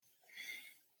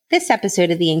This episode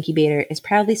of The Incubator is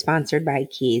proudly sponsored by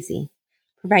Chiesi.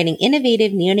 Providing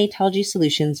innovative neonatology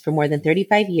solutions for more than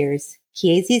 35 years,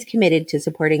 Chiesi is committed to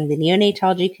supporting the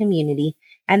neonatology community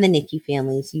and the NICU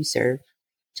families you serve.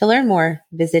 To learn more,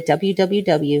 visit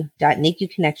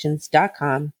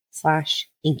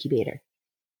www.nicuconnections.com/incubator.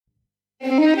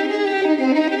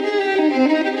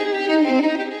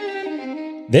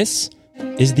 This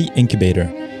is The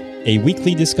Incubator, a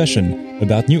weekly discussion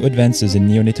about new advances in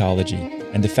neonatology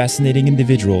and the fascinating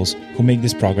individuals who make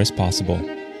this progress possible.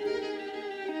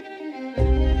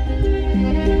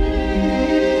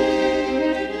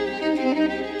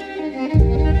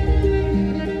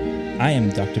 I am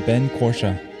Dr. Ben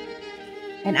Korsha.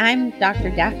 And I'm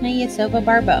Dr. Daphne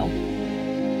Yasova-Barbeau.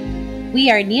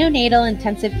 We are neonatal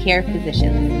intensive care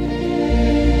physicians.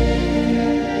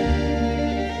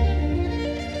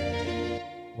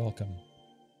 Welcome.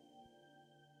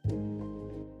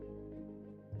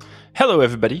 Hello,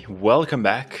 everybody. Welcome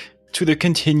back to the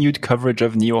continued coverage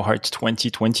of NeoHeart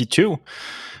 2022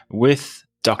 with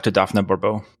Dr. Daphne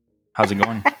Barbeau. How's it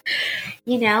going?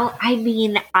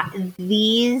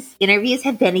 These interviews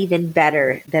have been even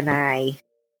better than I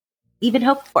even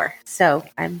hoped for. So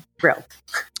I'm thrilled.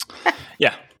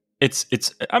 Yeah,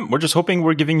 we're just hoping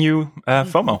we're giving you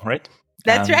FOMO, right?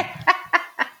 That's right.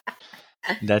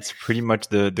 That's pretty much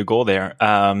the goal there.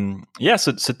 So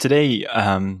today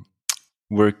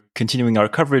we're continuing our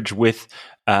coverage with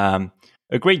a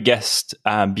great guest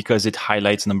because it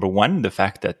highlights, number one, the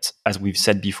fact that, as we've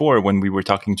said before, when we were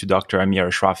talking to Dr. Amir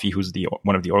Ashrafi, who's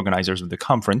one of the organizers of the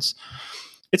conference,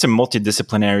 it's a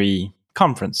multidisciplinary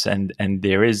conference, and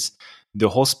there is the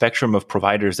whole spectrum of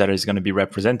providers that is going to be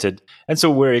represented. And so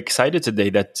we're excited today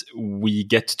that we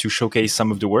get to showcase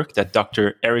some of the work that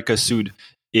Dr. Erica Sood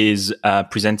is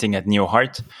presenting at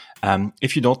NeoHeart.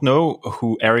 If you don't know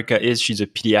who Erica is, she's a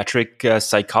pediatric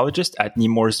psychologist at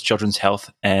Nemours Children's Health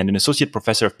and an associate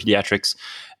professor of pediatrics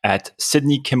at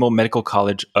Sidney Kimmel Medical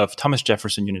College of Thomas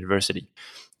Jefferson University.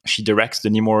 She directs the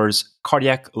Nemours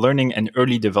Cardiac Learning and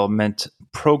Early Development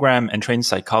Program and trains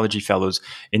psychology fellows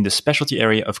in the specialty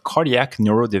area of cardiac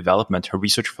neurodevelopment. Her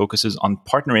research focuses on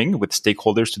partnering with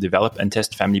stakeholders to develop and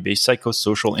test family-based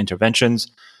psychosocial interventions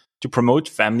to promote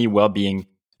family well-being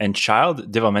and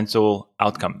child developmental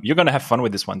outcome. You're going to have fun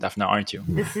with this one, Daphne, aren't you?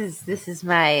 This is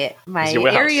my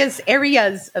areas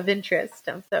of interest.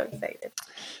 I'm so excited.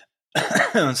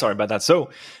 Sorry about that.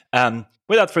 So,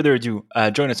 without further ado,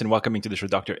 join us in welcoming to the show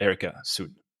Dr. Erica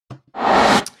Sood.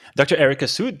 Dr. Erica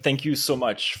Sood, thank you so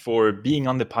much for being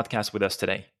on the podcast with us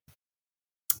today.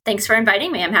 Thanks for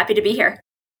inviting me. I'm happy to be here.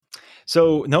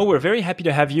 So, no, we're very happy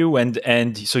to have you.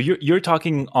 And so you're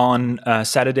talking on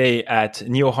Saturday at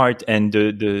NeoHeart, and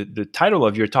the title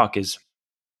of your talk is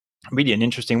really an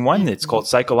interesting one. It's called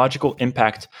Psychological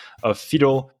Impact of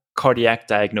Fetal Cardiac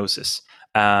Diagnosis.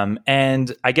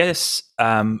 And I guess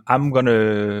I'm going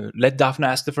to let Daphne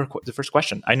ask the first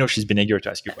question. I know she's been eager to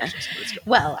ask you questions. So let's go.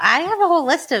 Well, I have a whole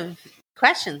list of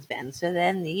questions, Ben, so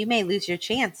then you may lose your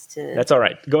chance to... That's all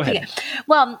right. Go ahead. Yeah.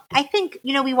 Well, I think,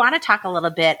 we want to talk a little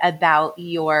bit about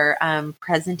your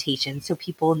presentation so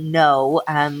people know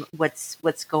what's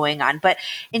going on. But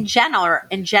in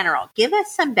general, give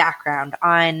us some background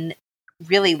on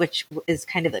really, which is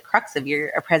kind of the crux of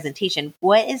your presentation.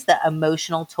 What is the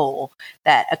emotional toll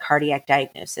that a cardiac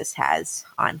diagnosis has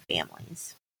on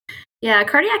families? Yeah,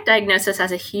 cardiac diagnosis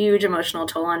has a huge emotional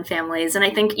toll on families. And I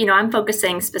think, I'm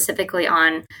focusing specifically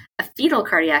on a fetal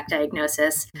cardiac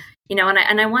diagnosis, and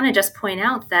I want to just point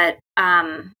out that,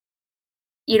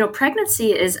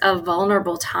 pregnancy is a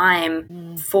vulnerable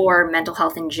time for mental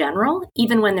health in general,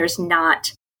 even when there's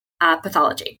not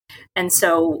pathology. And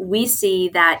so we see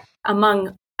that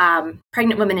among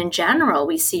pregnant women in general,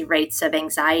 we see rates of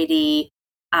anxiety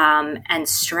and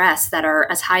stress that are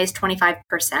as high as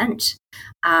 25%.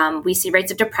 We see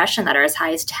rates of depression that are as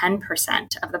high as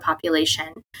 10% of the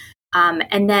population.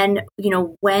 And then,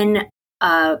 when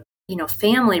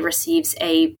family receives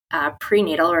a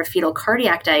prenatal or a fetal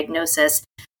cardiac diagnosis,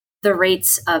 the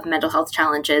rates of mental health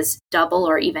challenges double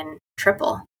or even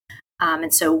triple.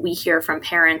 And so we hear from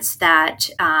parents that,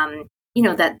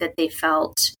 that they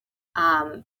felt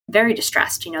very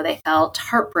distressed. They felt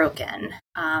heartbroken.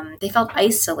 They felt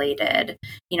isolated,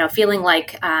 feeling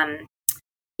like,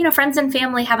 friends and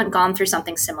family haven't gone through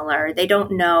something similar. They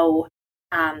don't know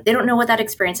what that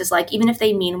experience is like. Even if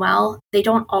they mean well, they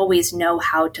don't always know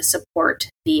how to support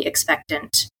the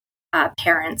expectant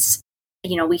parents.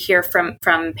 We hear from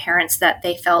parents that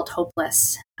they felt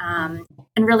hopeless and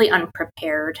really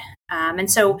unprepared. And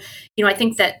so, I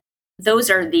think that those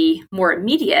are the more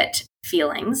immediate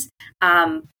feelings.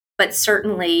 But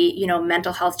certainly,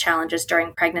 mental health challenges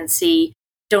during pregnancy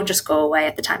don't just go away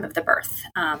at the time of the birth.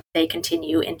 They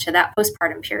continue into that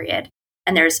postpartum period.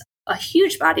 And there's a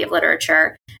huge body of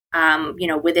literature,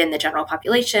 within the general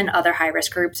population, other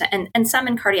high-risk groups, and some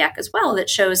in cardiac as well, that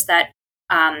shows that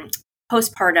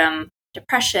postpartum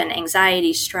depression,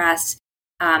 anxiety, stress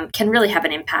can really have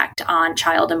an impact on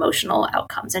child emotional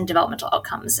outcomes and developmental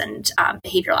outcomes and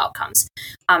behavioral outcomes.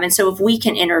 And so if we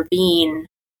can intervene,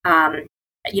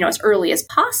 as early as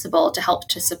possible to help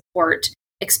to support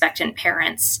expectant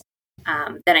parents,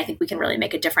 then I think we can really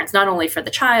make a difference, not only for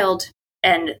the child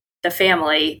and the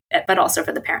family, but also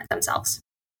for the parent themselves.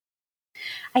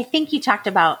 I think you talked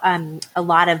about a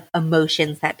lot of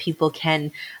emotions that people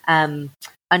can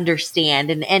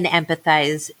understand and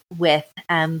empathize with,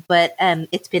 but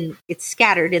it's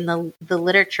scattered in the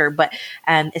literature. But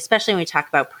especially when we talk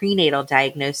about prenatal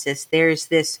diagnosis, there's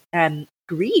this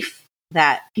grief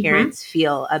that parents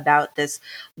feel about this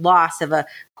loss of a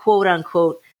quote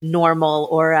unquote normal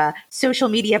or a social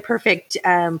media perfect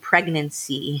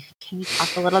pregnancy. Can you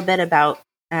talk a little bit about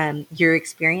your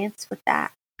experience with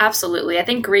that? Absolutely. I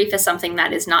think grief is something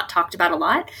that is not talked about a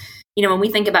lot. When we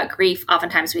think about grief,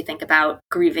 oftentimes we think about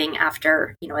grieving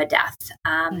after, a death.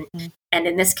 And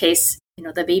in this case,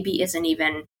 the baby isn't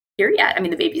even here yet. I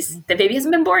mean, the baby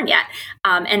hasn't been born yet.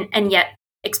 And yet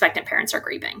expectant parents are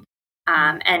grieving.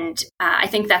 And I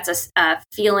think that's a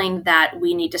feeling that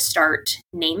we need to start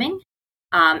naming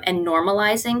and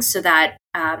normalizing so that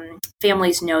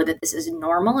families know that this is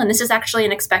normal and this is actually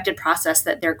an expected process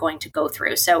that they're going to go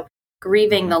through. So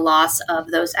grieving the loss of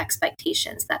those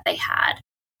expectations that they had,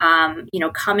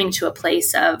 coming to a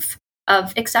place of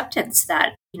acceptance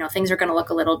that, things are going to look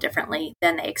a little differently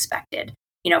than they expected,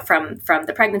 from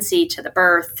the pregnancy to the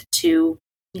birth to,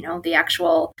 the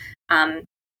actual,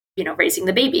 raising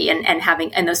the baby and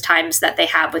having, and those times that they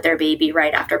have with their baby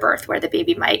right after birth, where the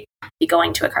baby might be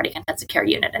going to a cardiac intensive care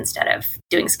unit instead of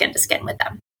doing skin to skin with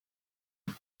them.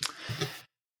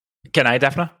 Can I,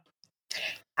 Daphna?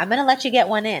 I'm going to let you get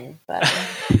one in, but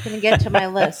I'm going to get to my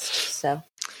list. So,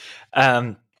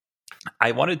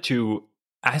 I wanted to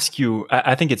ask you,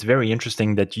 I think it's very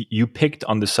interesting that you picked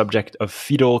on the subject of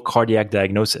fetal cardiac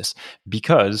diagnosis,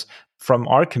 because from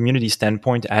our community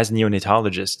standpoint as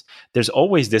neonatologists, there's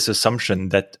always this assumption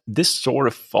that this sort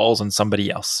of falls on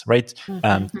somebody else, right?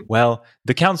 Well,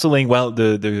 the counseling,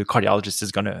 the cardiologist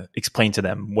is going to explain to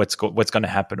them what's going to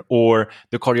happen, or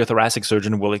the cardiothoracic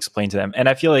surgeon will explain to them. And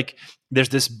I feel like there's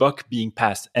this buck being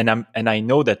passed, and I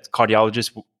know that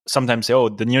cardiologists sometimes say, "Oh,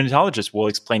 the neonatologist will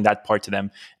explain that part to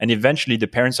them," and eventually the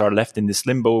parents are left in this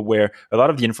limbo where a lot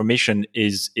of the information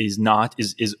is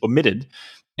omitted.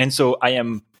 And so I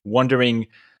am wondering,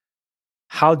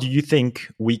 how do you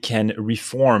think we can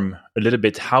reform a little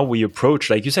bit how we approach,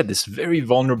 like you said, this very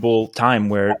vulnerable time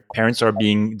where parents are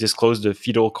being disclosed a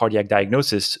fetal cardiac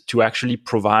diagnosis, to actually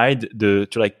provide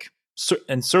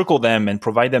encircle them and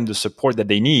provide them the support that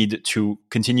they need to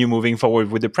continue moving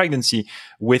forward with the pregnancy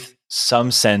with some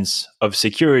sense of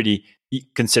security,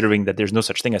 considering that there's no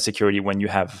such thing as security when you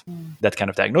have that kind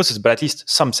of diagnosis, but at least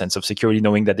some sense of security,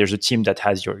 knowing that there's a team that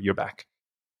has your back.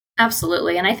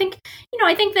 Absolutely. And I think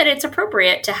that it's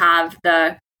appropriate to have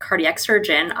the cardiac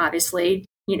surgeon, obviously,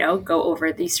 go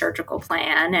over the surgical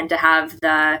plan, and to have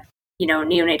the,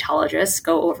 neonatologist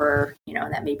go over,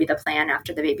 that may be the plan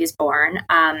after the baby's born.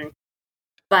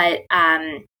 But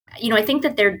I think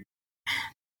that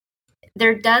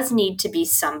there does need to be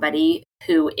somebody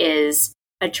who is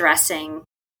addressing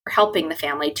or helping the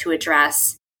family to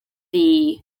address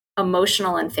the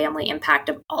emotional and family impact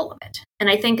of all of it. And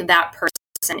I think that person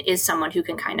is someone who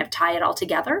can kind of tie it all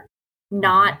together,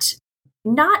 not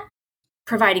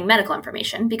providing medical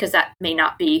information, because that may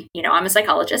not be, I'm a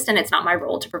psychologist and it's not my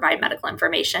role to provide medical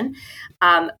information,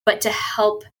 but to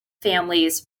help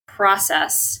families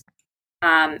process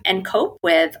and cope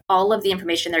with all of the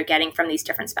information they're getting from these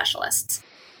different specialists.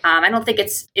 I don't think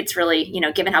it's really,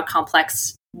 given how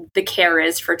complex the care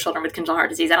is for children with congenital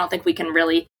heart disease, I don't think we can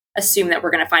really assume that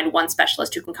we're going to find one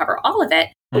specialist who can cover all of it,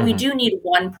 but we do need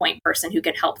one point person who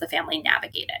can help the family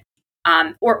navigate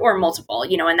it, or multiple,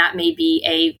 and that may be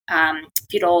a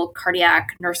fetal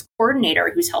cardiac nurse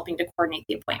coordinator who's helping to coordinate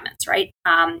the appointments, right?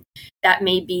 That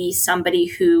may be somebody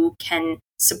who can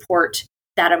support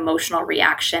that emotional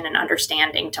reaction and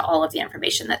understanding to all of the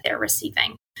information that they're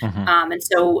receiving. And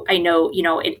so I know,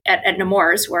 at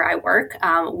Nemours, where I work,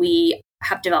 we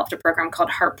have developed a program called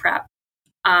Heart Prep.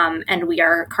 And we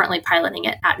are currently piloting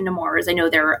it at Nemours. I know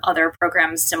there are other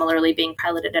programs similarly being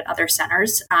piloted at other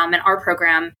centers. And our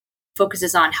program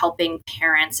focuses on helping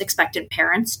expectant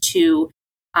parents, to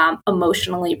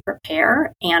emotionally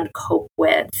prepare and cope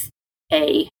with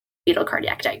a fetal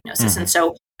cardiac diagnosis. And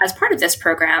so as part of this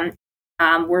program,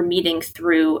 we're meeting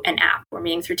through an app. We're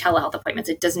meeting through telehealth appointments.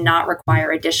 It does not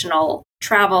require additional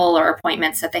travel or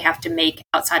appointments that they have to make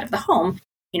outside of the home.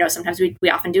 Sometimes we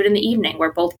often do it in the evening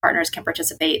where both partners can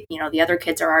participate. The other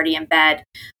kids are already in bed,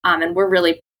 and we're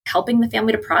really helping the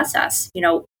family to process,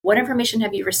 what information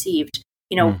have you received?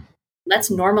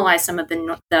 Let's normalize some of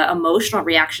the emotional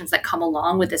reactions that come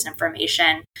along with this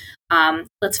information.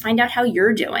 Let's find out how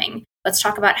you're doing. Let's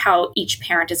talk about how each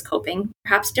parent is coping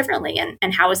perhaps differently,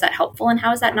 and how is that helpful and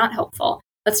how is that not helpful.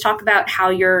 Let's talk about how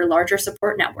your larger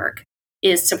support network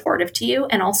is supportive to you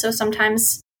and also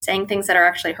sometimes saying things that are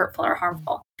actually hurtful or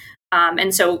harmful.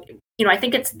 And so, I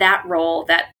think it's that role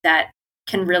that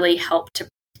can really help to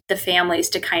the families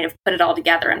to kind of put it all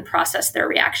together and process their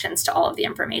reactions to all of the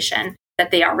information that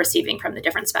they are receiving from the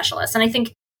different specialists. And I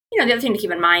think, the other thing to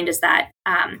keep in mind is that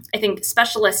I think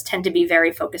specialists tend to be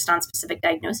very focused on specific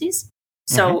diagnoses.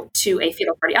 So to a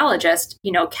fetal cardiologist,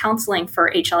 counseling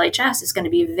for HLHS is going to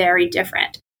be very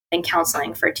different than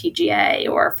counseling for TGA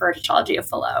or for fertility of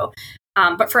Fallot.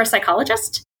 But for a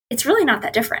psychologist, it's really not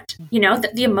that different.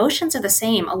 The emotions are the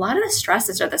same. A lot of the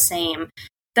stresses are the same.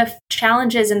 The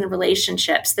challenges in the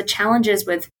relationships, the challenges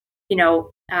with,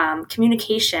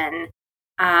 communication,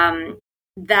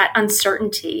 that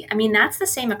uncertainty. I mean, that's the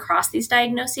same across these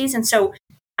diagnoses. And so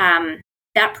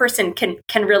that person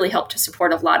can really help to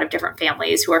support a lot of different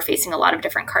families who are facing a lot of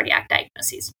different cardiac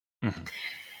diagnoses. Mm-hmm.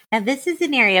 And this is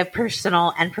an area of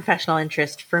personal and professional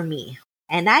interest for me.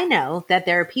 And I know that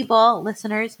there are people,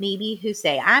 listeners maybe, who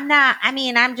say, I'm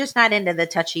just not into the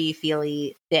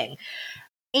touchy-feely thing.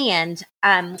 And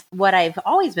what I've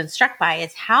always been struck by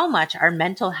is how much our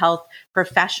mental health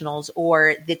professionals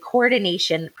or the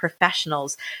coordination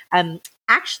professionals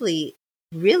actually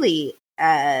really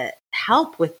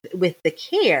help with the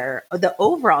care, the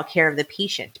overall care of the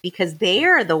patient, because they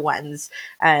are the ones,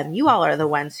 you all are the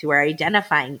ones who are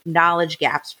identifying knowledge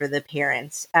gaps for the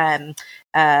parents,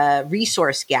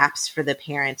 resource gaps for the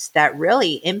parents that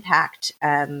really impact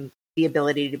the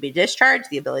ability to be discharged,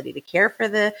 the ability to care for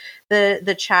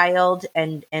the child,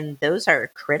 and those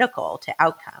are critical to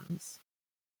outcomes.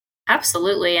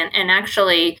 Absolutely. And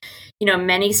actually,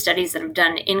 many studies that have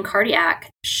done in cardiac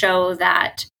show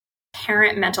that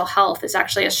parent mental health is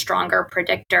actually a stronger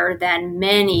predictor than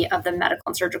many of the medical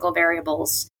and surgical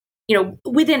variables,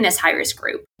 within this high-risk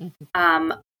group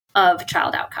of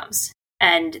child outcomes.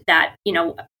 And that, we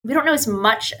don't know as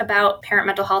much about parent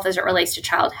mental health as it relates to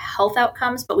child health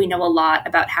outcomes, but we know a lot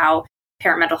about how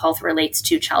parent mental health relates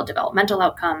to child developmental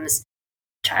outcomes,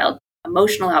 child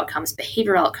emotional outcomes,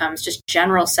 behavioral outcomes, just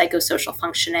general psychosocial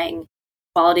functioning,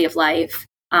 quality of life.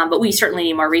 But we certainly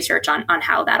need more research on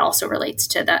how that also relates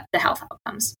to the health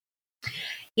outcomes.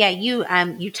 Yeah,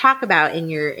 you talk about in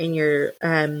your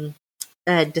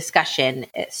discussion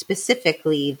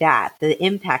specifically that the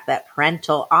impact that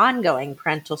ongoing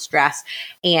parental stress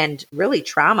and really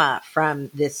trauma from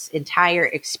this entire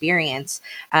experience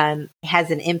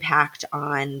has an impact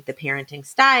on the parenting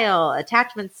style,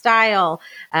 attachment style,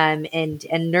 and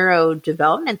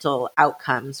neurodevelopmental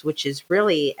outcomes, which is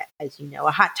really, as you know,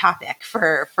 a hot topic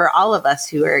for all of us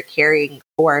who are caring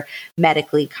for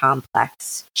medically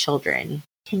complex children.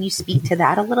 Can you speak to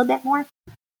that a little bit more?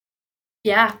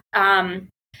 Yeah. I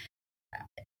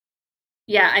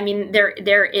mean,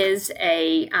 there is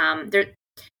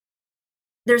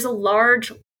there's a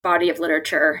large body of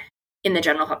literature in the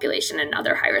general population and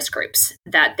other high-risk groups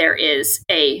that there is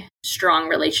a strong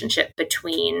relationship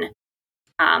between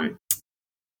parent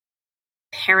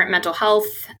mental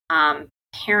health,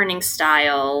 parenting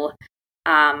style,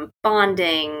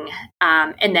 bonding,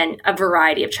 and then a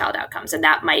variety of child outcomes. And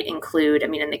that might include,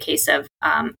 in the case of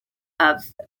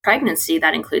pregnancy,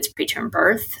 that includes preterm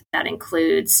birth, that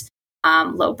includes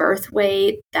low birth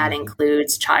weight, that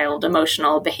includes child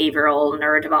emotional, behavioral,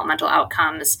 neurodevelopmental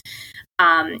outcomes.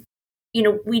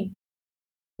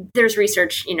 There's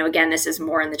research, again, this is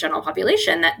more in the general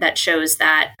population that shows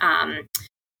that,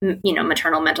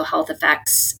 maternal mental health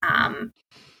affects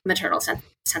maternal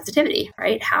sensitivity,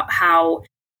 right? How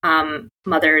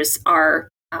mothers are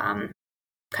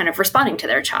kind of responding to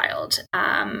their child,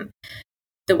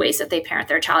 the ways that they parent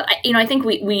their child. I think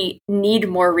we need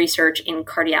more research in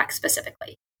cardiac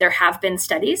specifically. There have been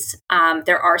studies.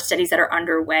 There are studies that are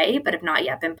underway, but have not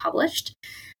yet been published.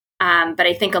 But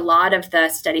I think a lot of the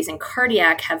studies in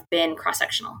cardiac have been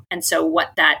cross-sectional. And so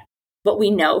what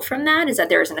we know from that is that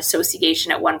there is an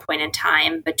association at one point in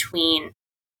time between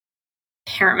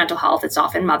parent mental health. It's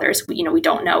often mothers. We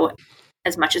don't know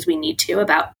as much as we need to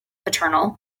about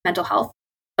paternal mental health,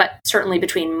 but certainly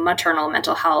between maternal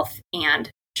mental health and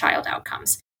child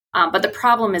outcomes. But the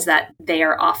problem is that they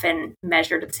are often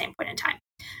measured at the same point in time.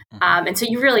 And so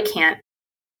you really can't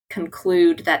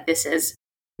conclude that this is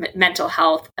mental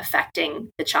health affecting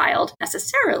the child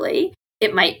necessarily.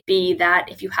 It might be that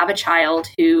if you have a child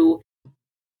who,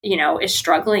 is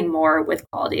struggling more with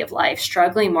quality of life,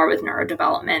 struggling more with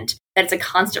neurodevelopment, that it's a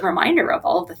constant reminder of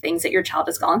all of the things that your child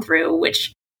has gone through,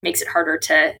 which makes it harder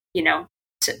to,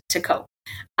 to cope.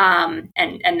 And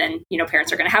then,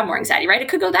 parents are going to have more anxiety, right? It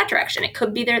could go that direction. It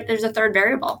could be there's a third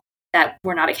variable that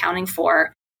we're not accounting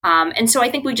for. And so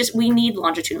I think we need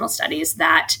longitudinal studies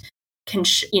that can,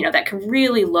 that can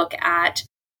really look at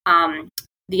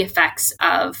the effects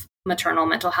of maternal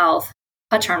mental health,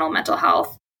 paternal mental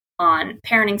health on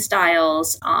parenting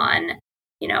styles, on,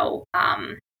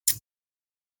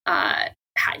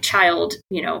 child,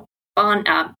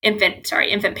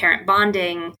 infant parent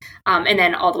bonding, and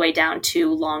then all the way down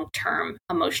to long-term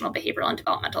emotional, behavioral, and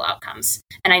developmental outcomes.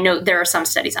 And I know there are some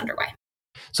studies underway.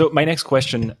 So my next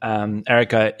question,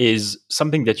 Erica, is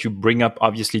something that you bring up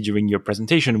obviously during your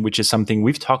presentation, which is something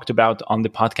we've talked about on the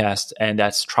podcast, and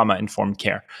that's trauma-informed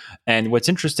care. And what's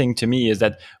interesting to me is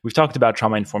that we've talked about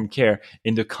trauma-informed care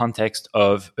in the context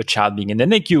of a child being in the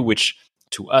NICU, which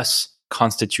to us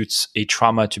constitutes a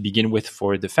trauma to begin with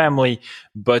for the family.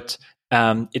 But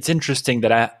it's interesting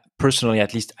that I personally,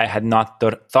 at least, I had not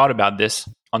thought about this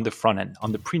on the front end,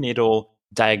 on the prenatal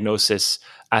diagnosis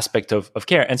aspect of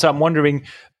care. And so I'm wondering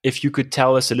if you could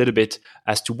tell us a little bit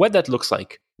as to what that looks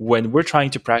like when we're trying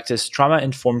to practice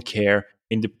trauma-informed care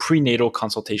in the prenatal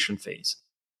consultation phase.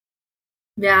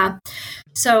 Yeah.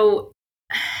 So,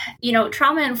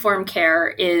 trauma-informed care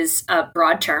is a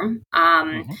broad term.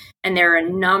 And there are a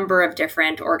number of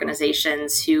different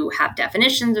organizations who have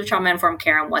definitions of trauma-informed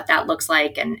care and what that looks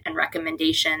like and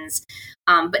recommendations.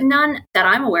 But none that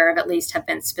I'm aware of, at least, have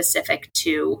been specific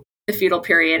to the fetal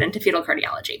period and to fetal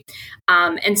cardiology.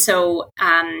 And so,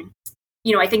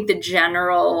 I think the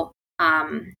general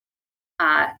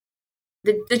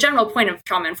the general point of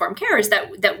trauma-informed care is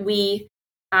that we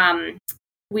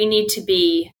need to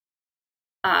be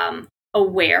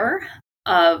aware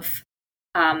of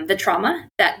the trauma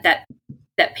that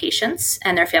patients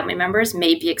and their family members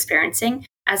may be experiencing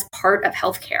as part of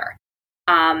healthcare.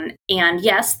 And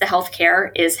yes, the healthcare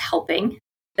is helping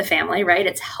the family, right?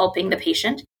 It's helping the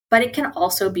patient, but it can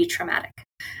also be traumatic.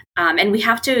 And we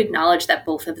have to acknowledge that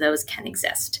both of those can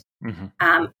exist.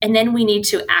 Mm-hmm. And then we need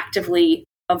to actively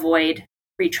avoid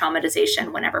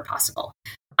re-traumatization whenever possible.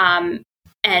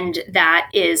 And that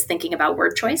is thinking about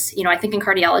word choice. I think in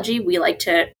cardiology, we like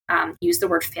to use the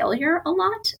word failure a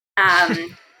lot.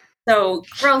 So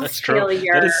growth That's true.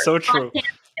 failure. That is so true.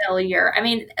 Failure. I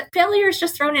mean, failure is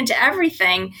just thrown into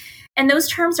everything. And those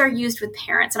terms are used with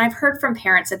parents. And I've heard from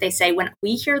parents that they say, when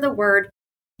we hear the word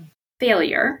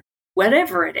failure,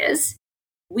 whatever it is,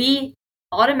 we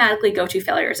automatically go to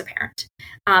failure as a parent.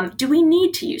 Do we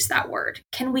need to use that word?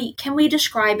 Can we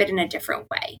describe it in a different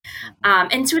way?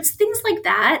 And so it's things like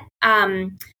that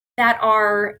that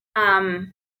are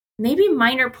maybe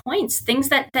minor points, things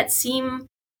that seem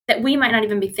that we might not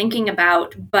even be thinking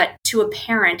about, but to a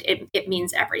parent, it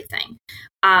means everything.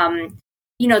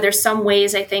 There's some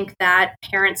ways I think that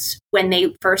parents, when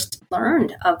they first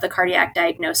learned of the cardiac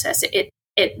diagnosis,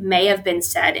 it may have been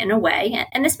said in a way,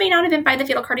 and this may not have been by the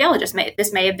fetal cardiologist.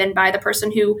 This may have been by the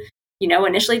person who,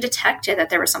 initially detected that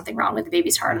there was something wrong with the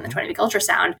baby's heart on the 20-week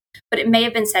ultrasound, but it may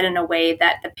have been said in a way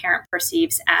that the parent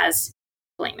perceives as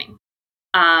blaming,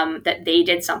 that they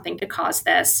did something to cause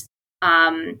this.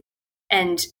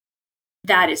 And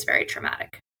that is very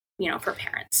traumatic, for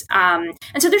parents. And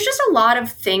so there's just a lot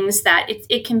of things that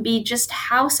it can be just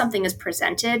how something is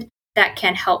presented that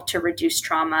can help to reduce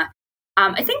trauma.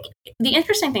 I think the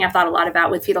interesting thing I've thought a lot about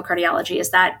with fetal cardiology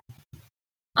is that,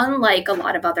 unlike a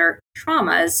lot of other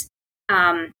traumas,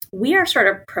 we are sort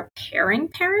of preparing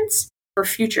parents for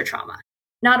future trauma.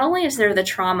 Not only is there the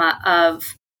trauma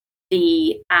of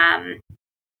the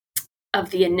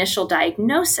initial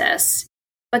diagnosis,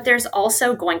 but there's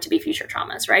also going to be future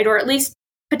traumas, right? Or at least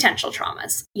potential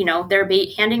traumas. They're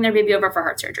handing their baby over for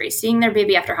heart surgery, seeing their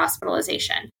baby after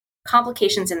hospitalization,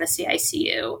 complications in the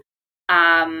CICU,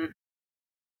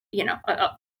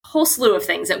 a whole slew of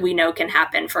things that we know can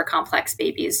happen for complex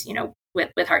babies,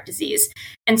 with heart disease.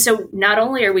 And so not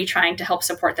only are we trying to help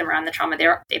support them around the trauma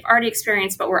they've already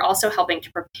experienced, but we're also helping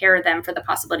to prepare them for the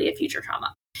possibility of future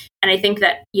trauma. And I think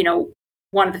that,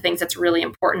 one of the things that's really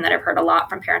important that I've heard a lot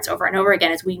from parents over and over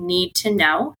again is we need to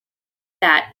know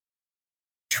that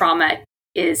trauma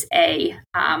is a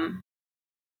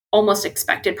almost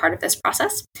expected part of this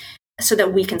process so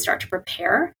that we can start to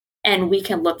prepare and we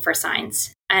can look for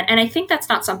signs. And I think that's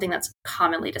not something that's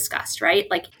commonly discussed, right?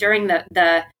 Like during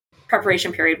the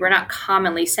preparation period, we're not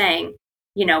commonly saying,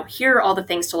 here are all the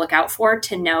things to look out for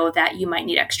to know that you might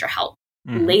need extra help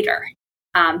later.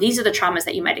 These are the traumas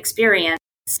that you might experience.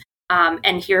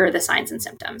 And here are the signs and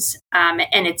symptoms.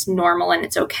 And it's normal and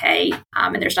it's okay.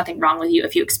 And there's nothing wrong with you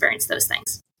if you experience those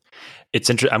things. It's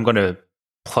interesting. I'm going to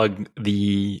plug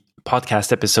the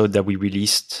podcast episode that we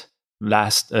released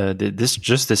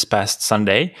this past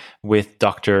Sunday with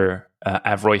Dr.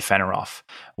 Avroy Fanaroff,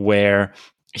 where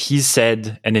he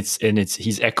said, and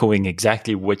he's echoing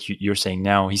exactly what you're saying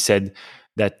now. He said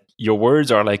that your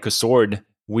words are like a sword,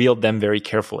 wield them very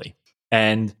carefully.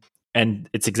 And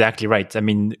it's exactly right. I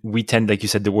mean, we tend, like you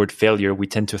said, the word failure, we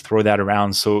tend to throw that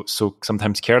around so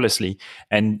sometimes carelessly.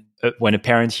 And when a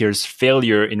parent hears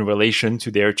failure in relation to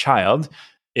their child,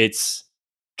 it's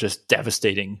just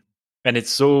devastating. And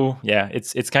it's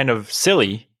it's kind of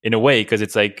silly in a way, because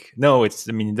it's like, no, it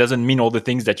doesn't mean all the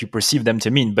things that you perceive them to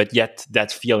mean, but yet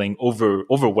that feeling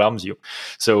overwhelms you.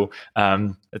 So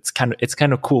it's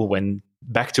kind of cool when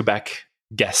back-to-back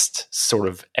guests sort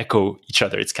of echo each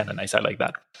other. It's kind of nice. I like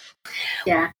that.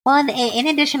 Yeah. Well, and in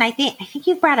addition, I think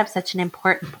you've brought up such an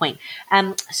important point.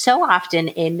 So often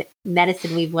in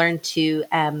medicine, we've learned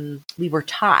we were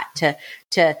taught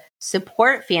to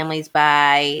support families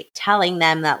by telling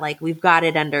them that, like, we've got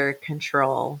it under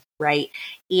control, right?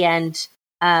 And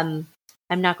I'm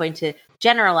not going to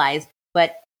generalize,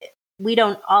 but we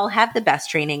don't all have the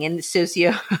best training in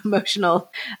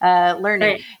socio-emotional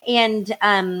learning,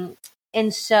 right.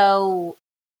 And so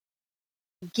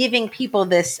giving people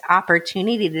this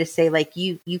opportunity to say, like,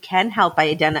 you can help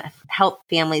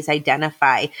families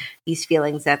identify these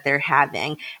feelings that they're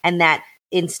having, and that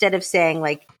instead of saying,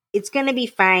 like, it's going to be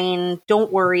fine,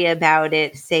 don't worry about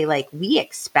it, say, like, we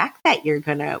expect that you're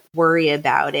going to worry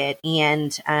about it,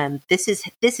 and this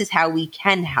is how we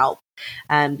can help,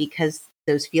 because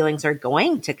those feelings are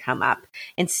going to come up,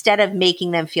 instead of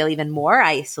making them feel even more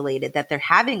isolated that they're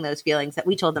having those feelings that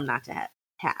we told them not to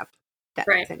have. That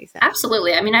right. makes any sense.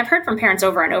 Absolutely. I mean, I've heard from parents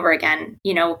over and over again,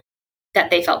 that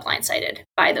they felt blindsided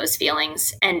by those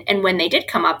feelings. And when they did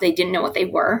come up, they didn't know what they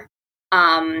were.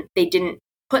 They didn't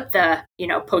put the,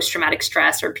 post-traumatic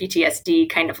stress or PTSD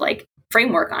kind of like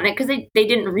framework on it, because they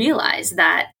didn't realize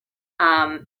that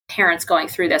parents going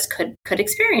through this could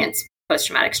experience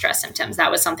post-traumatic stress symptoms.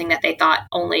 That was something that they thought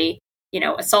only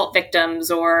assault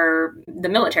victims or the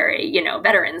military,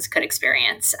 veterans could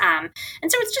experience. And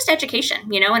so it's just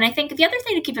education, and I think the other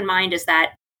thing to keep in mind is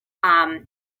that,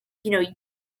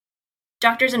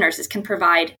 doctors and nurses can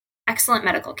provide excellent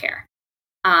medical care,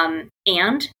 and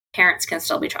parents can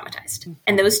still be traumatized.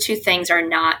 And those two things are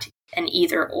not an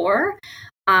either or.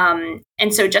 And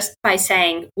so just by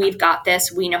saying, we've got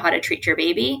this, we know how to treat your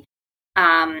baby,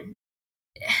 that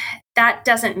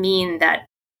doesn't mean that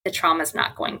the trauma is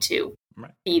not going to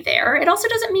be there. It also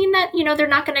doesn't mean that, they're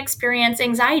not going to experience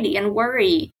anxiety and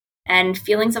worry and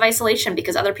feelings of isolation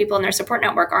because other people in their support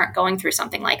network aren't going through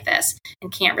something like this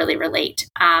and can't really relate.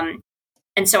 And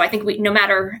so I think no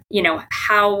matter,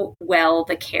 how well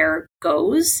the care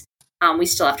goes, we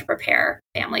still have to prepare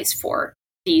families for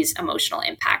these emotional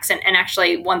impacts. And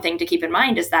actually, one thing to keep in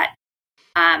mind is that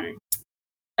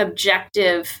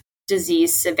objective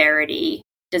disease severity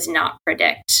does not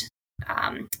predict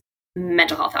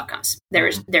mental health outcomes.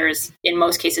 There's in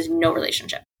most cases no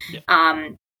relationship. Yeah.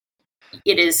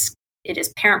 It is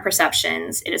parent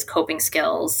perceptions. It is coping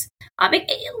skills.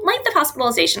 Length of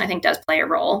hospitalization, I think, does play a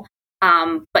role,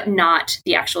 but not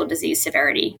the actual disease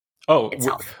severity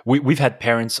itself. We've had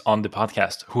parents on the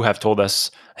podcast who have told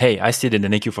us, "Hey, I stayed in the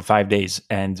NICU for 5 days,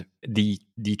 and the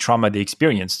trauma they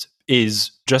experienced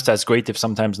is just as great, if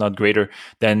sometimes not greater,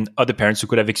 than other parents who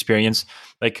could have experienced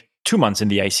like 2 months in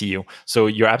the ICU." So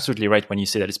you're absolutely right when you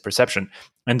say that it's perception.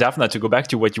 And Daphna, to go back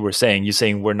to what you were saying, you're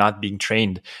saying we're not being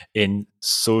trained in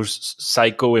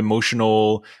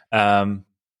psycho-emotional,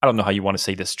 I don't know how you want to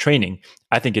say this, training.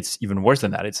 I think it's even worse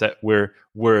than that. It's that we're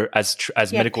as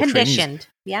medical trainees,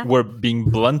 we're being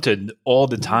blunted all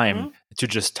the time to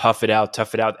just tough it out,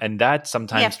 and that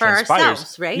sometimes for transpires.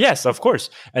 Ourselves, right? Yes, of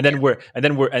course. And then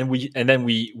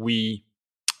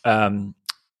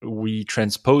we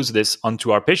transpose this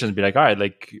onto our patients, be like, all right,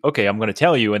 like, okay, I'm going to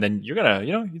tell you, and then you're going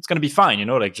to, it's going to be fine,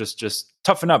 like just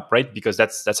toughen up, right? Because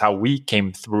that's how we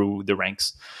came through the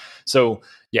ranks. So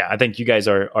yeah, I think you guys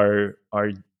are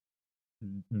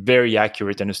very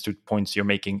accurate and astute points you're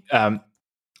making.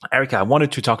 Erica, I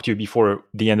wanted to talk to you before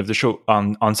the end of the show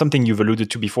on something you've alluded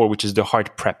to before, which is the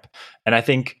heart prep. And I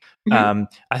think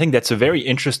that's a very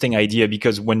interesting idea,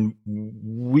 because when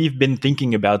we've been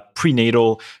thinking about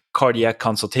prenatal cardiac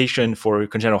consultation for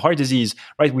congenital heart disease,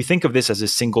 right, we think of this as a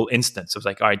single instance of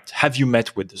like, all right, have you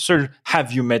met with the surgeon?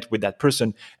 Have you met with that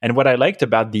person? And what I liked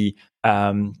about the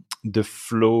the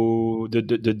flow,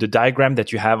 the diagram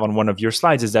that you have on one of your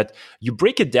slides is that you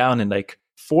break it down in like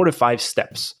 4 to 5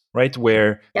 steps, right?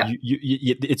 Where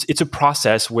it's a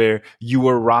process where you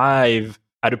arrive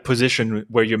at a position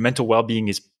where your mental well-being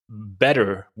is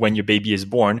better when your baby is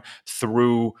born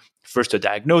through first a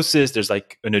diagnosis. There's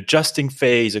like an adjusting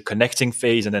phase, a connecting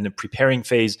phase, and then a preparing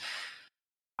phase.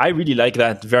 I really like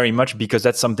that very much because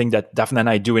that's something that Daphne and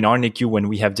I do in our NICU when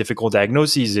we have difficult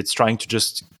diagnoses. It's trying to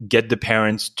just get the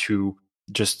parents to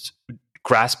just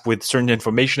grasp with certain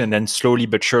information and then slowly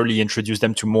but surely introduce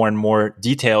them to more and more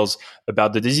details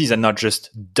about the disease and not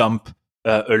just dump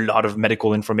a lot of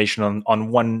medical information on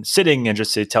one sitting and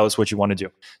just say, tell us what you want to do.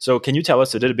 So can you tell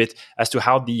us a little bit as to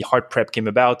how the heart prep came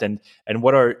about and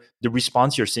what are the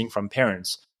response you're seeing from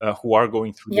parents who are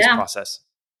going through this process?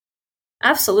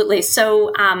 Absolutely.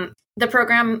 So the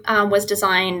program was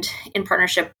designed in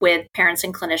partnership with parents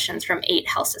and clinicians from 8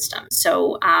 health systems.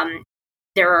 So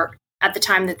there are, at the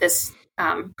time that this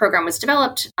program was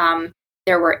developed,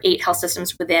 there were 8 health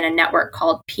systems within a network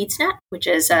called PedsNet, which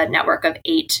is a network of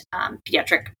 8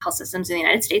 pediatric health systems in the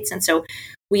United States. And so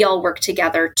we all work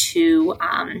together to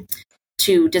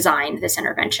design this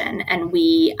intervention. And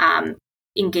we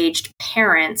engaged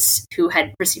parents who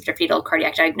had received a fetal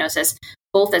cardiac diagnosis,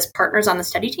 both as partners on the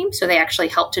study team. So they actually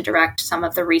helped to direct some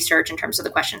of the research in terms of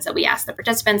the questions that we asked the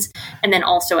participants, and then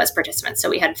also as participants. So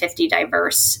we had 50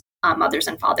 diverse mothers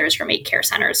and fathers from 8 care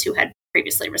centers who had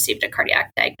previously received a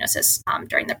cardiac diagnosis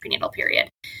during the prenatal period.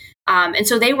 And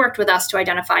so they worked with us to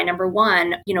identify, number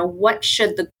one, what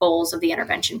should the goals of the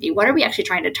intervention be? What are we actually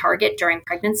trying to target during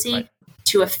pregnancy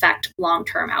to affect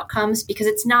long-term outcomes? Because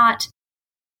it's not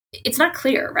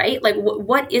clear, right? Like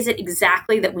what is it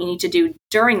exactly that we need to do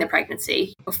during the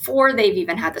pregnancy before they've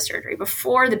even had the surgery,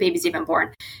 before the baby's even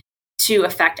born, to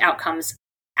affect outcomes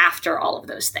after all of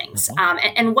those things?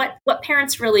 And what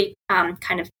parents really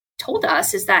kind of told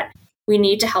us is that we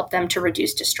need to help them to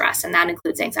reduce distress. And that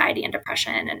includes anxiety and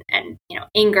depression and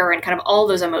anger and kind of all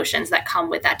those emotions that come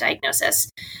with that diagnosis.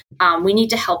 We need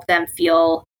to help them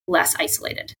feel less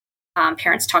isolated.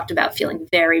 Parents talked about feeling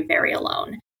very, very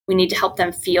alone. We need to help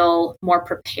them feel more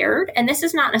prepared. And this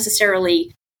is not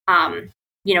necessarily,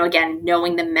 again,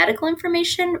 knowing the medical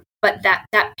information, but that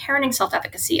parenting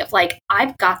self-efficacy of like,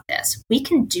 I've got this, we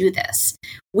can do this.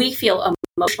 We feel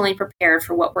emotionally prepared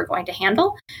for what we're going to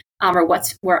handle or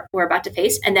we're about to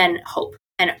face, and then hope.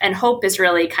 And hope is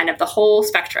really kind of the whole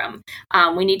spectrum.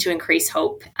 We need to increase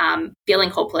hope.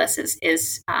 Feeling hopeless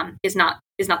is not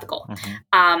the goal,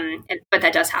 but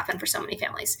that does happen for so many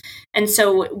families. And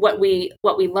so what we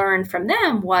learned from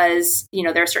them was,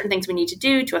 there are certain things we need to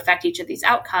do to affect each of these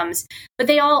outcomes, but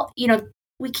they all,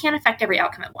 we can't affect every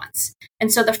outcome at once.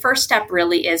 And so the first step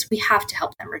really is we have to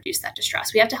help them reduce that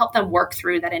distress. We have to help them work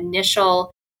through that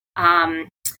initial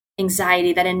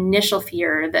anxiety, that initial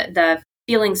fear, the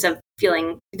feelings of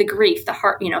feeling the grief, the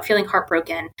heart, feeling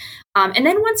heartbroken. And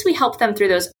then once we help them through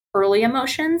those early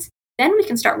emotions, then we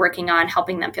can start working on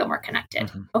helping them feel more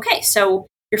connected. Okay, so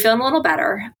you're feeling a little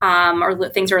better, or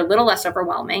things are a little less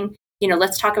overwhelming.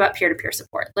 Let's talk about peer-to-peer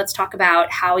support. Let's talk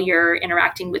about how you're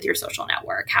interacting with your social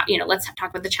network. Let's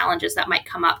talk about the challenges that might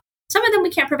come up. Some of them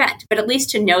we can't prevent, but at least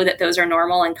to know that those are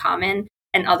normal and common,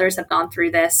 and others have gone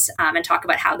through this, and talk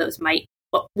about how those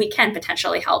we can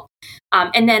potentially help.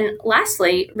 And then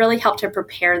lastly, really help to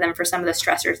prepare them for some of the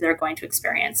stressors they're going to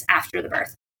experience after the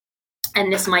birth.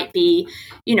 And this might be,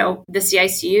 the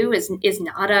CICU is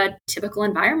not a typical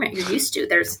environment you're used to.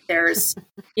 There's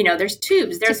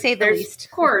tubes, there's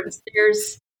cords,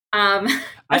 there's a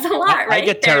lot, right? I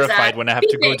get terrified when I have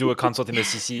to go do a consult in the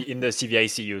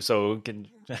CVICU. So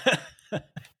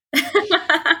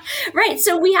right.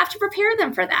 So we have to prepare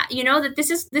them for that. That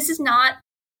this is not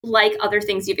like other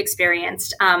things you've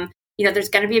experienced. There's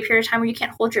going to be a period of time where you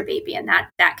can't hold your baby, and that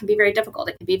can be very difficult.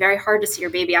 It can be very hard to see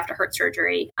your baby after heart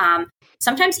surgery.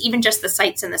 Sometimes even just the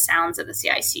sights and the sounds of the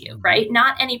CICU, right?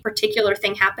 Not any particular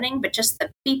thing happening, but just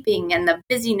the beeping and the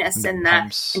busyness and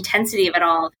the intensity of it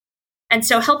all. And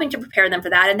so helping to prepare them for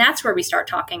that. And that's where we start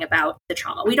talking about the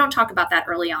trauma. We don't talk about that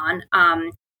early on,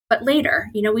 but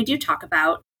later, we do talk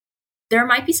about there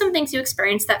might be some things you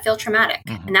experience that feel traumatic,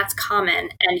 and that's common.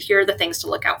 And here are the things to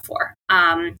look out for.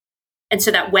 And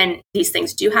so that when these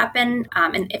things do happen,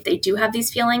 and if they do have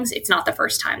these feelings, it's not the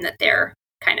first time that they're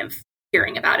kind of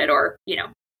hearing about it, or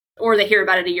they hear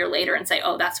about it a year later and say,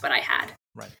 oh, that's what I had.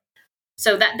 Right.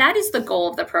 So that is the goal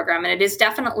of the program. And it is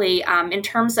definitely, in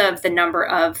terms of the number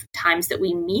of times that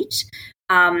we meet,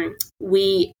 our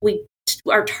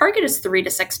target is 3 to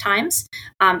 6 times,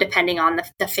 depending on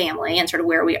the family and sort of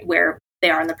where they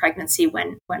are in the pregnancy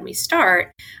when we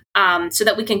start, so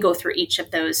that we can go through each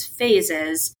of those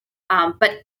phases.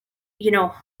 But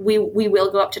we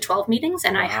will go up to 12 meetings,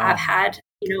 and I have had,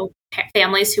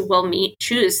 families who will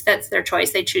choose, that's their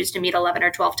choice. They choose to meet 11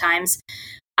 or 12 times.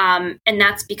 And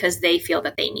that's because they feel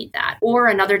that they need that. Or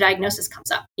another diagnosis comes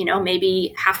up,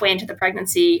 maybe halfway into the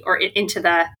pregnancy or into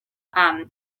the,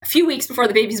 a few weeks before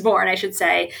the baby's born, I should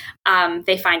say,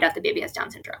 they find out the baby has Down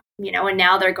syndrome, and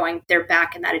now they're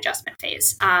back in that adjustment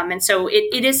phase. And so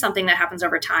it is something that happens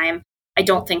over time. I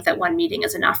don't think that one meeting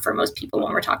is enough for most people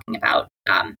when we're talking about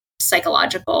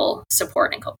psychological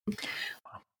support and coping.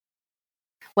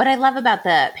 What I love about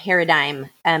the paradigm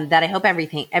that I hope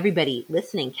everybody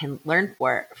listening can learn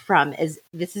from is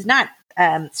this is not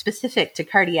specific to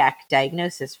cardiac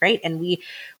diagnosis, right? And we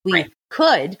Right.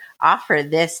 could offer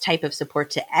this type of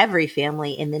support to every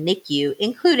family in the NICU,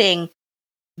 including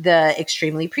the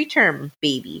extremely preterm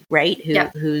baby, right?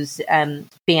 Whose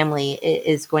family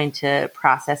is going to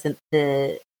process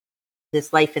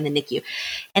this life in the NICU.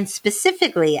 And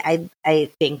specifically,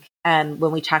 I think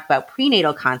when we talk about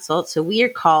prenatal consult, so we are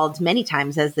called many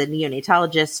times as the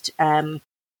neonatologist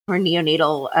or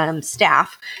neonatal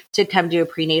staff to come do a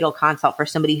prenatal consult for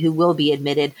somebody who will be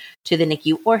admitted to the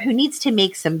NICU or who needs to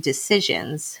make some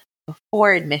decisions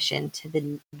before admission to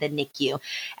the NICU.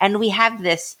 And we have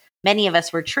this, many of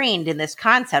us were trained in this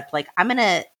concept, like I'm going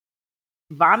to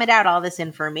vomit out all this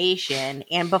information,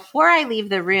 and before I leave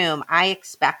the room, I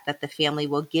expect that the family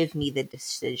will give me the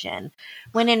decision.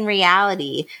 When in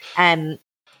reality,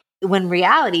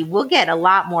 we'll get a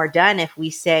lot more done if we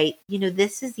say,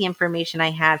 this is the information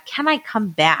I have. Can I come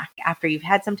back after you've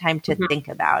had some time to think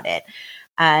about it?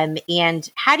 And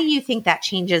how do you think that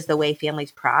changes the way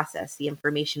families process the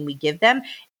information we give them,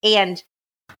 and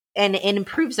it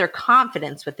improves their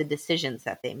confidence with the decisions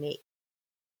that they make?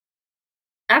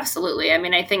 Absolutely. I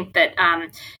mean, I think that,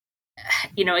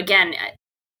 again,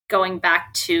 going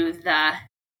back to the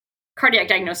cardiac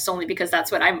diagnosis only because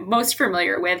that's what I'm most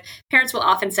familiar with, parents will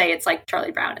often say it's like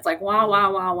Charlie Brown. It's like, wow,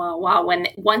 wow, wow, wow, wow. When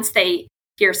once they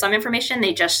hear some information,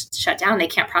 they just shut down. They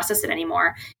can't process it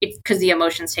anymore. It's because the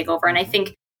emotions take over. And I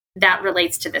think that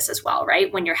relates to this as well,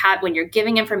 right? When you're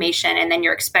giving information and then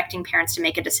you're expecting parents to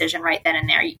make a decision right then and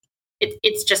there,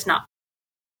 it's just not.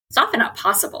 It's often not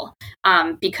possible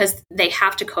because they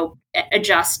have to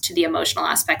adjust to the emotional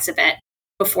aspects of it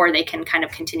before they can kind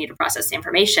of continue to process the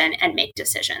information and make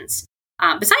decisions.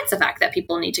 Besides the fact that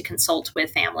people need to consult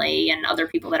with family and other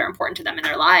people that are important to them in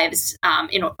their lives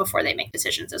before they make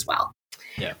decisions as well.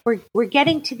 Yeah. We're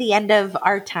getting to the end of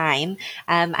our time.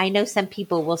 I know some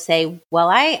people will say, well,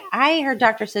 I heard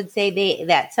Dr. Sood say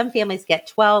that some families get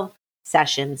 12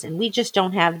 sessions and we just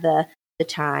don't have the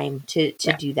time to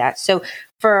do that. So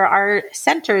for our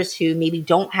centers who maybe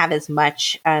don't have as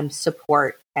much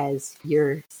support as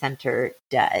your center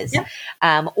does,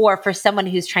 or for someone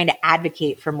who's trying to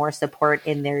advocate for more support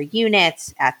in their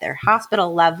units, at their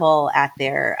hospital level, at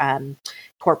their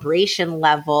corporation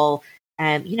level,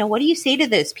 what do you say to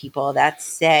those people that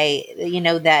say,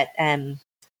 that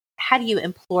how do you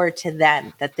implore to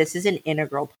them that this is an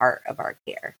integral part of our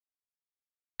care?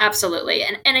 Absolutely.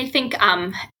 And I think,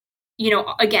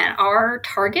 again, our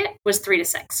target was 3 to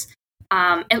 6,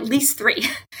 at least 3.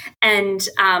 And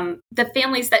the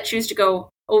families that choose to go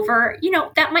over,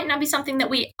 that might not be something that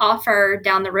we offer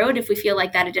down the road if we feel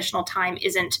like that additional time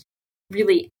isn't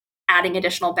really adding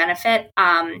additional benefit.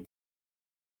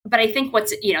 But I think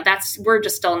we're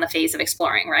just still in the phase of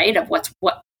exploring, right? Of what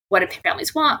do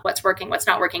families want, what's working, what's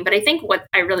not working. But I think what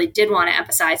I really did want to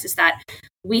emphasize is that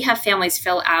we have families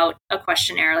fill out a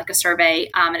questionnaire, like a survey,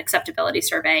 an acceptability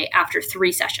survey after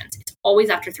 3 sessions. It's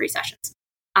always after 3 sessions,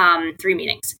 3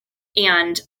 meetings.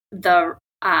 And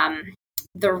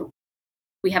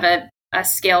we have a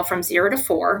scale from 0 to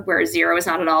 4, where 0 is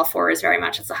not at all, 4 is very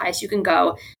much, it's the highest you can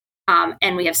go.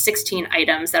 And we have 16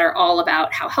 items that are all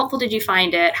about how helpful did you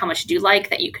find it? How much did you like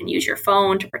that you can use your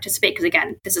phone to participate? Because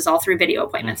again, this is all through video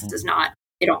appointments. It does not,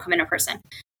 they don't come in person.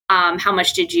 How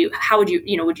would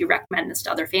you recommend this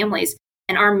to other families?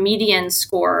 And our median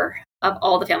score of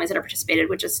all the families that have participated,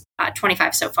 which is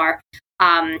 25 so far,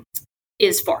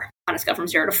 is 4 on a scale from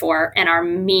 0 to 4. And our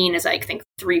mean is, I think,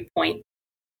 3.8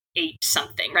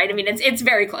 something, right? I mean, it's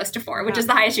very close to 4, which is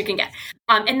the highest you can get.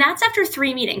 And that's after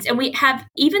 3 meetings. And we have,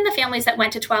 even the families that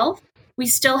went to 12, we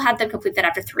still had them complete that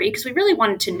after 3, because we really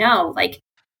wanted to know, like,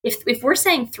 if we're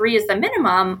saying 3 is the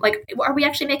minimum, like, are we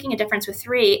actually making a difference with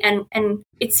 3? And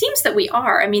it seems that we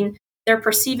are. I mean, they're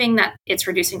perceiving that it's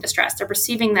reducing distress. They're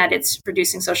perceiving that it's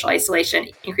reducing social isolation,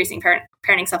 increasing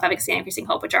parenting self-efficacy, and increasing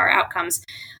hope, which are our outcomes.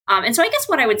 And so I guess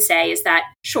what I would say is that,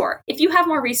 sure, if you have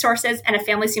more resources and a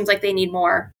family seems like they need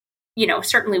more,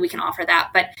 certainly we can offer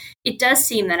that. But it does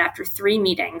seem that after 3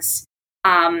 meetings,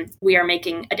 we are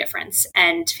making a difference,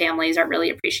 and families are really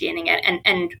appreciating it.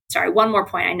 And sorry, one more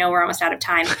point. I know we're almost out of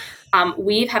time.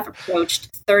 We have approached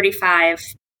 35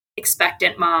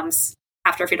 expectant moms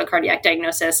after fetal cardiac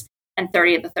diagnosis, and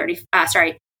 30 of the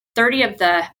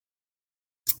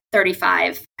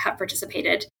 35 have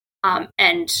participated,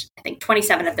 and I think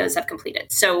 27 of those have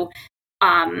completed. So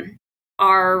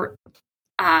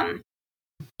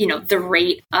the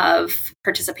rate of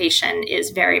participation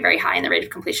is very, very high, and the rate of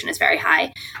completion is very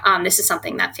high. This is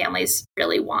something that families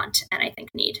really want and I think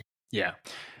need. Yeah.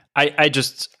 I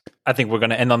think we're going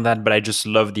to end on that, but I just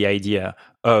love the idea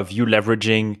of you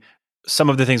leveraging some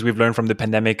of the things we've learned from the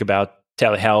pandemic about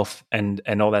telehealth and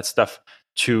all that stuff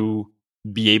to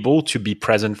be able to be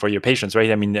present for your patients,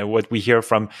 right? I mean, what we hear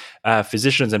from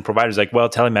physicians and providers, like, well,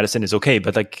 telemedicine is okay,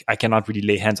 but like I cannot really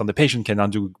lay hands on the patient,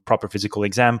 cannot do proper physical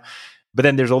exam. But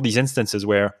then there's all these instances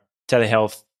where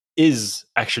telehealth is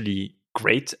actually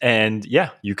great. And yeah,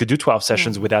 you could do 12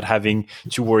 sessions without having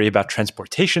to worry about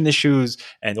transportation issues.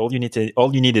 And all you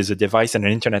need is a device and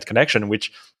an internet connection,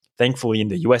 which thankfully in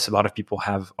the US, a lot of people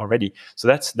have already. So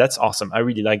that's awesome. I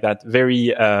really like that.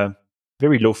 Very,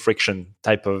 very low friction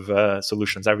type of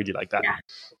solutions. I really like that. Yeah.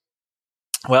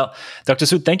 Well, Dr.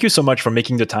 Sood, thank you so much for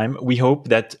making the time. We hope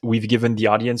that we've given the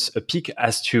audience a peek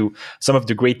as to some of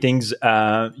the great things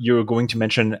you're going to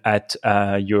mention at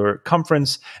your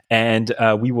conference. And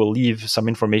we will leave some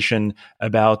information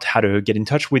about how to get in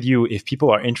touch with you if people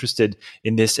are interested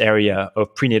in this area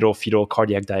of prenatal fetal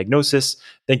cardiac diagnosis.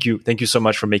 Thank you. Thank you so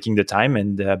much for making the time,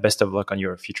 and best of luck on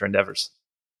your future endeavors.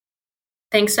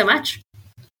 Thanks so much.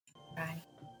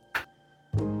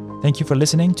 Thank you for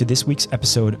listening to this week's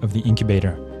episode of The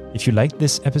Incubator. If you liked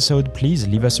this episode, please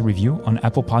leave us a review on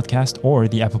Apple Podcast or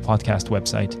the Apple Podcast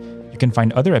website. You can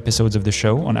find other episodes of the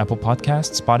show on Apple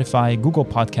Podcasts, Spotify, Google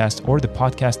Podcast, or the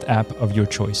podcast app of your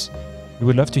choice. We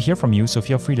would love to hear from you, so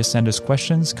feel free to send us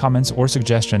questions, comments, or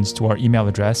suggestions to our email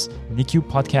address,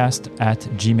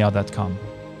 nicupodcast@gmail.com.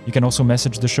 You can also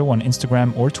message the show on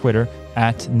Instagram or Twitter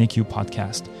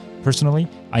 @NICUPodcast. Personally,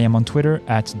 I am on Twitter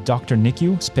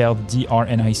 @DrNicu, spelled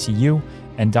DRNICU,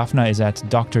 and Daphna is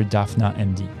 @Dr. Daphna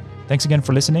MD. Thanks again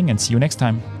for listening, and see you next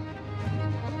time.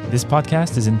 This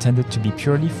podcast is intended to be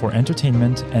purely for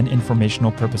entertainment and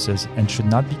informational purposes and should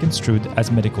not be construed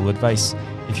as medical advice.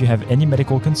 If you have any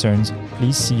medical concerns,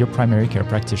 please see your primary care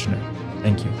practitioner.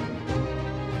 Thank you.